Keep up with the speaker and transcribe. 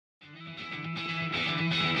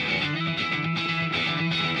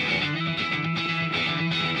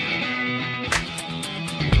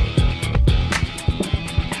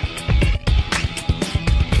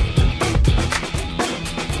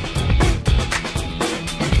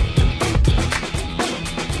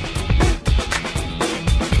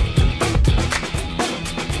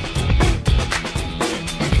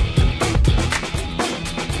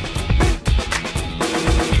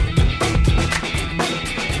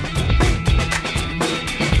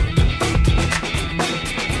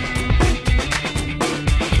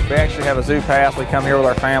have a zoo pass. We come here with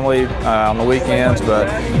our family on the weekends, but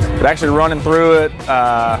actually running through it,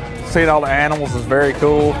 seeing all the animals is very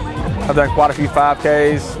cool. I've done quite a few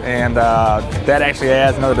 5Ks, and that actually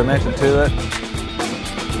adds another dimension to it.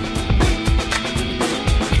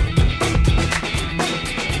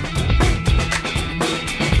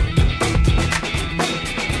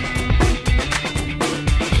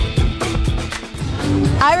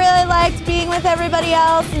 I really liked being with everybody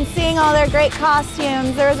else and seeing all their great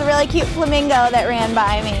costumes. There was a really cute flamingo that ran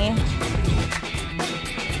by me.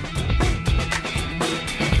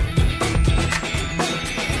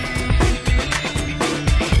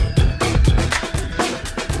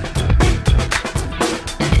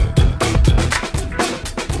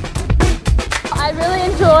 I really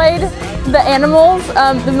enjoyed the animals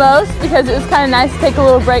the most because it was kind of nice to take a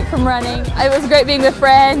little break from running. It was great being with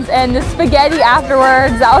friends and the spaghetti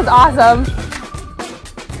afterwards, that was awesome.